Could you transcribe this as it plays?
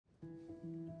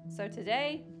So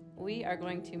today we are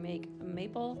going to make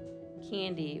maple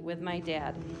candy with my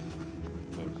dad.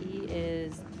 And he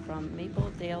is from Maple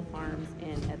Dale Farms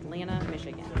in Atlanta,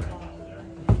 Michigan.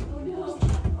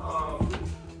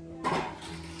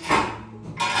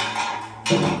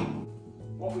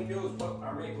 What we do is put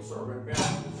our maple syrup in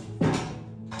barrels.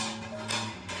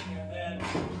 And then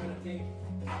we're going to take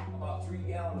about 3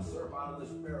 gallons of syrup out of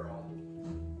this barrel.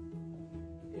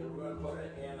 And we're going to put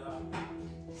it in a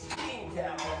steam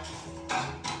kettle.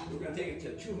 We're going to take it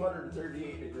to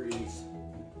 238 degrees.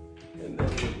 And then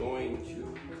we're going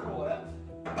to cool it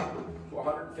to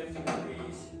 150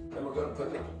 degrees. Then we're going to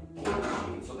put it in the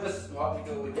machine. So this is what we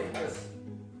do. We take this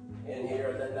in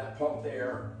here, then that pump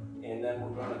there, and then we're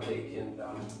going to take and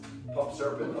pump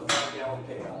syrup in the 5-gallon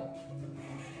pail.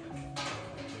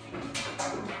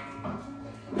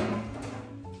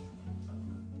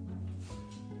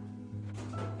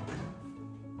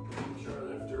 Make sure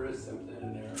that if there is something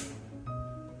in there.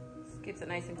 This keeps it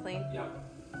nice and clean. Yep.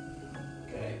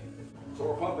 Okay. So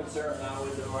we're pumping syrup now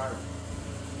into our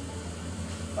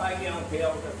 5-gallon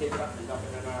pail. We're going to take it up and dump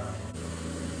it in our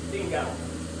steam kettle.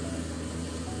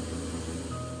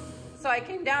 So I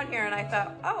came down here and I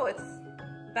thought, oh, it's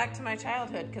back to my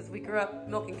childhood because we grew up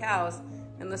milking cows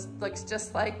and this looks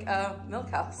just like a milk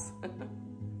house.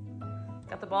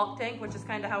 Got the bulk tank, which is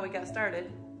kind of how we got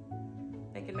started,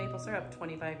 making maple syrup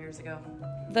 25 years ago.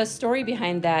 The story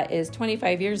behind that is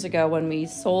 25 years ago when we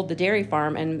sold the dairy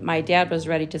farm and my dad was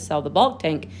ready to sell the bulk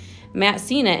tank, Matt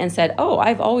seen it and said, oh,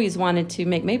 I've always wanted to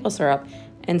make maple syrup.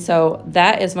 And so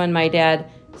that is when my dad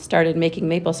started making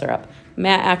maple syrup.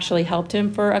 Matt actually helped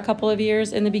him for a couple of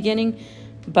years in the beginning,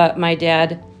 but my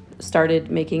dad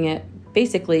started making it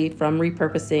basically from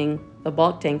repurposing the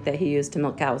bulk tank that he used to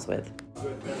milk cows with.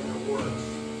 Good vinegar works.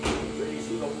 So you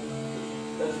see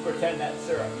let's pretend that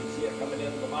syrup, you see it coming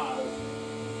into the bottles,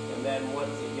 and then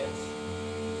once it gets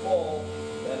full,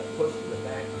 then it pushes it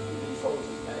back through these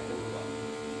hoses back into the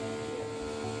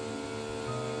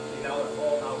See, now they're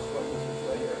full, now it's going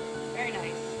right here. Very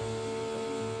nice.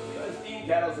 Steam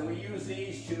kettles, and we use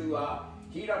these to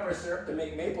heat up our syrup to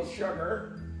make maple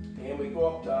sugar, and we go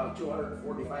up to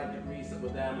 245 degrees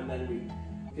with them, and then we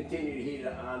continue to heat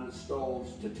it on the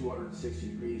stoves to 260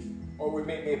 degrees, or we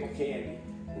make maple candy.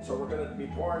 And so we're going to be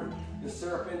pouring the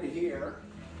syrup into here,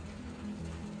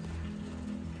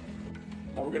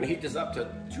 and we're going to heat this up to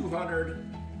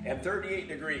 238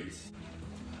 degrees.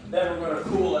 Then we're going to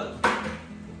cool it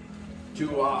to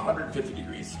 150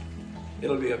 degrees.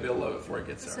 It'll be a bit low before it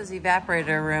gets there. This is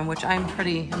evaporator room, which I'm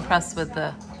pretty impressed with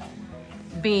the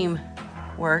beam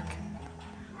work,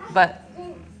 but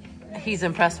he's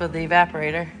impressed with the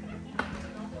evaporator.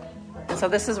 And so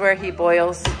this is where he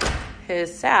boils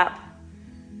his sap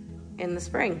in the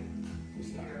spring.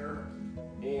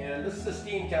 And this is a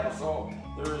steam kettle, so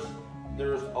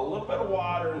there's a little bit of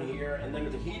water in here, and then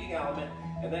there's a heating element,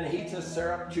 and then it heats the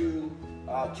syrup to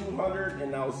 200,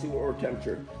 and now let's see what our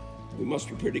temperature. We must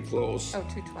be pretty close. Oh,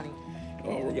 220.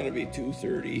 Oh, we're going to be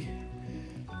 230.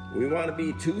 We want to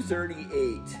be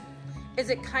 238. Is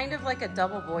it kind of like a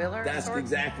double boiler? That's sort?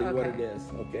 exactly what Okay. it is,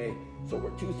 okay? So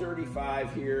we're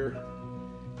 235 here,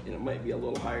 and it might be a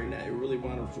little higher than that. You really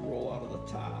want it to roll out of the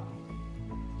top.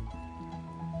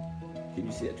 Can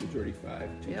you see it? 235,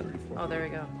 234. Yep. Oh, there we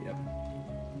go. Yep.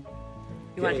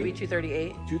 You want it to be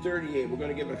 238? 238. We're going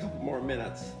to give it a couple more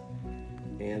minutes.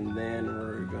 And then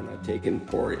we're gonna take and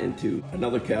pour it into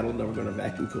another kettle, and then we're gonna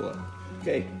vacuum cool it.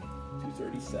 Okay,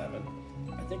 237.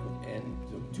 I think, and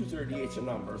 238's a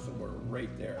number, so we're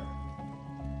right there.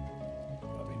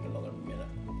 Probably in another minute.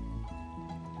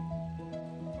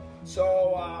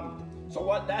 So,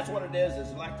 that's what it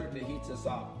is electric that heats us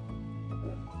up.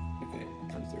 Okay,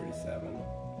 237.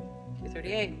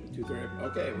 238. 238.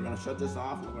 Okay, we're gonna shut this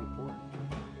off, and we're gonna pour it.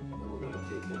 Then we're gonna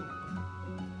take it.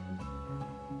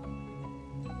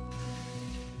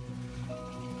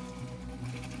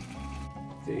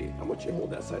 Okay, I want you to hold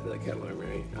that side of the kettle,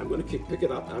 right? I'm going to pick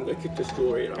it up. I'm going to kick this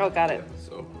stool right up. Oh, got it.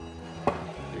 So,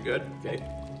 you're good? Okay.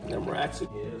 And then we're actually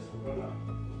we're going to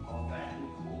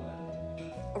vacuum cool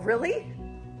it. Really?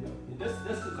 Yeah.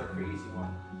 This is a crazy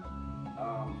one.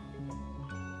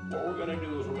 What we're going to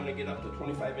do is we're going to get up to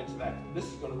 25 inches vacuum. This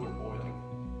is going to go to boiling.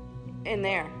 In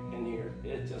there? In here.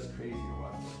 It's just crazy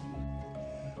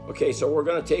what. Okay, so we're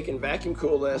going to take and vacuum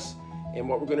cool this. And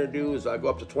what we're going to do is go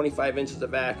up to 25 inches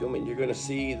of vacuum, and you're going to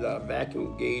see the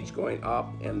vacuum gauge going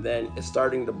up, and then it's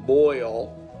starting to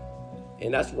boil.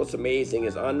 And that's what's amazing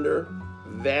is under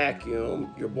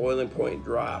vacuum, your boiling point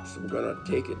drops. So we're going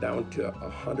to take it down to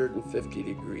 150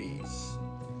 degrees.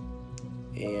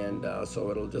 and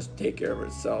so it'll just take care of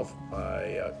itself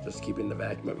by just keeping the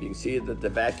vacuum up. You can see that the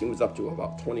vacuum is up to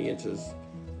about 20 inches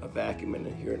of vacuum in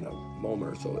here in a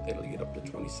moment or so. It'll get up to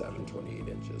 27, 28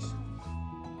 inches.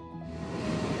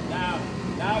 Now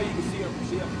you can see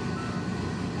it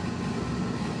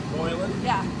boiling.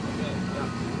 Yeah. Okay, yeah.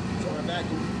 So our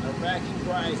vacuum's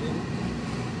rising,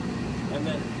 and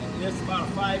then this is about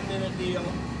a 5-minute deal,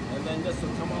 and then this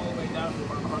will come all the way down to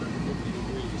about 150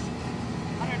 degrees.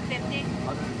 150?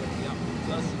 150, yeah.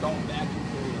 So this is called vacuum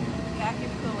cooling.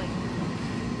 Vacuum cooling.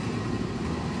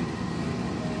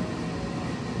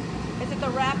 Is it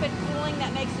the rapid cooling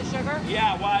that makes the sugar?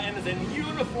 Yeah, well, and it's a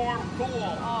uniform cool.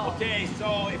 Oh. Okay,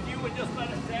 so if you would just let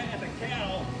it sit in the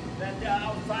kettle, then the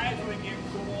outside would get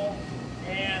cool,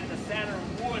 and the center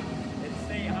would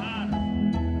stay hot.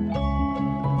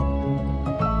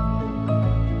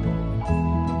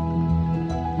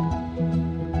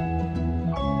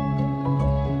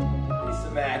 Release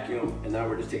the vacuum, and now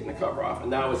we're just taking the cover off, and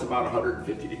now it's about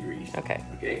 150 degrees. Okay.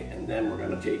 Okay, and then we're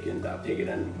going to take it in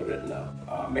and put it in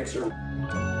a mixer.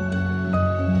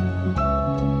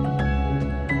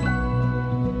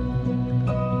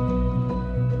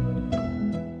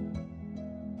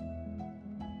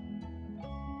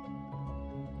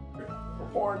 We're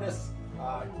pouring this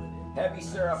heavy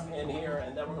syrup in here,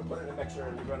 and then we're going to put it in a mixer,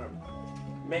 and we're going to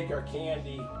make our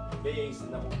candy base,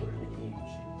 and then we'll put it in the candy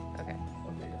machine. Okay.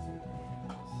 Okay, that's it.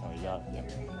 Oh, you got it.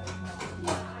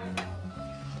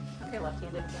 Okay,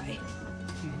 left-handed guy.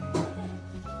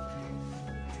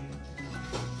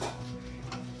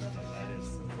 That is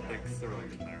thick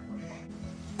syrup in there.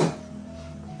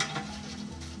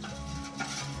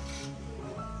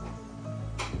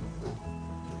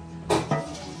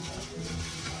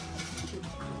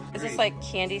 Is this like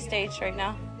candy stage right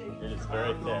now? It is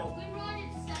very thick.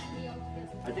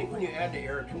 I think when you add the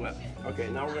air to it, okay,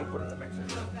 now we're going to put it in the mixer.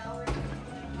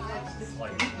 It's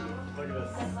like, look at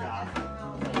this, Scott.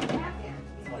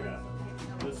 It's like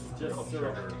this is just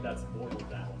syrup that's boiled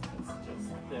down. It's just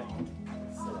thick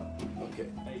syrup. Okay.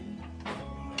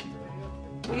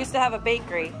 We used to have a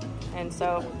bakery, and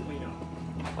so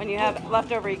when you have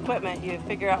leftover equipment, you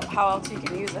figure out how else you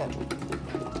can use it.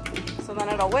 So then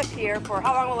it'll whip here for,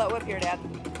 how long will it whip here, Dad?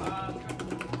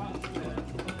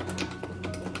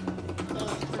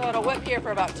 So it'll whip here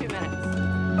for about 2 minutes.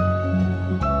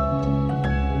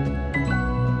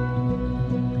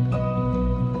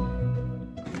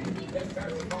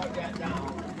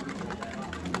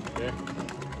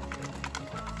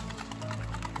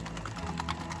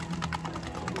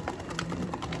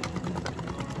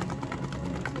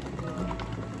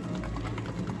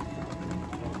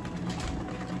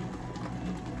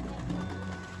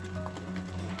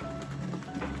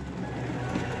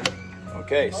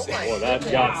 Okay. Okay, Well, that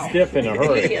got stiff in a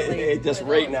hurry. just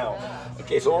right now.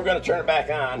 Okay, so we're going to turn it back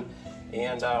on,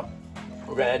 and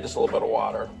we're going to add just a little bit of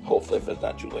water, hopefully if it's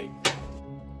not too late.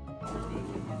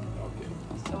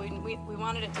 So we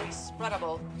wanted it to be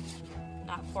spreadable,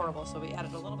 not pourable, so we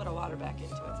added a little bit of water back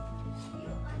into it.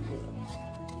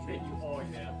 You always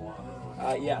add water.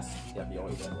 Yes, yeah, you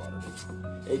always add water.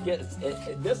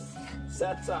 This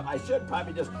sets up. I should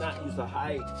probably just not use the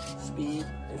high speed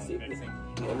and see if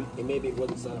and maybe it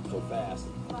wouldn't set up so fast.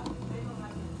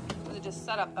 Because it just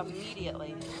set up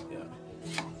immediately. Yeah.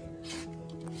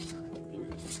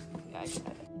 Yeah, I get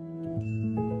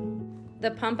it.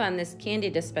 The pump on this candy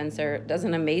dispenser does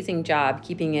an amazing job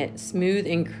keeping it smooth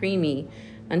and creamy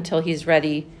until he's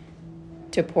ready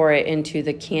to pour it into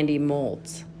the candy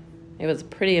molds. It was a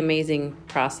pretty amazing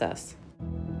process.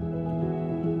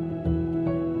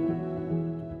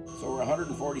 So we're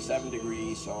 147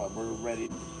 degrees, so we're ready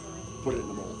to put it in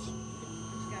the molds.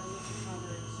 Just gotta lift the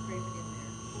cover and scrape it in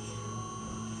there.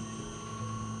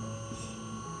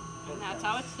 And that's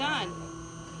how it's done.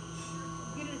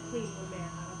 Get it clean with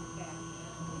that out of the back.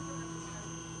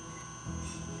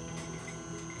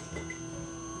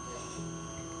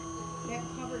 That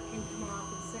cover can come off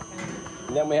and sit down.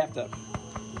 And then we have to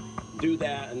do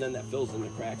that, and then that fills in the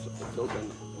cracks. It fills in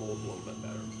the mold a little bit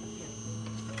better.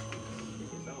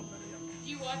 Do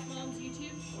you watch Mom's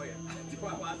YouTube? Oh yeah, that's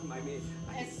why I watch my meat.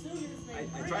 As soon as they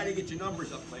I try to get your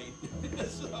numbers up, Lane.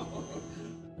 So.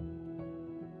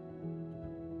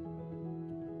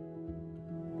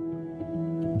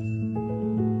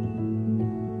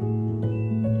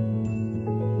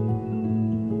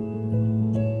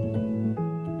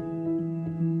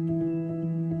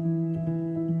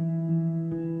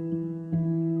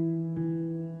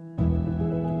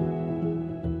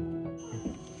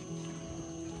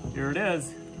 Here it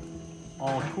is,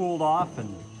 all cooled off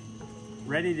and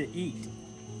ready to eat.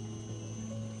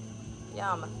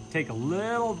 Yum. take a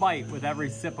little bite with every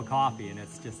sip of coffee, and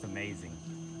it's just amazing.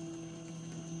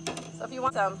 So if you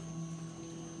want some,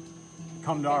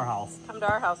 Come to our house. come to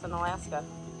our house in Alaska.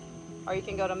 Or you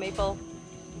can go to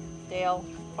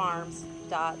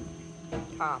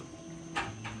mapledalefarms.com.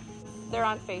 They're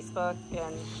on Facebook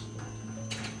and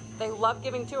they love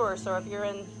giving tours. So if you're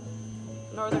in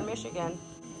northern Michigan,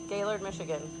 Gaylord,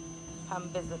 Michigan, come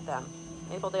visit them.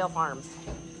 Mapledale Farms.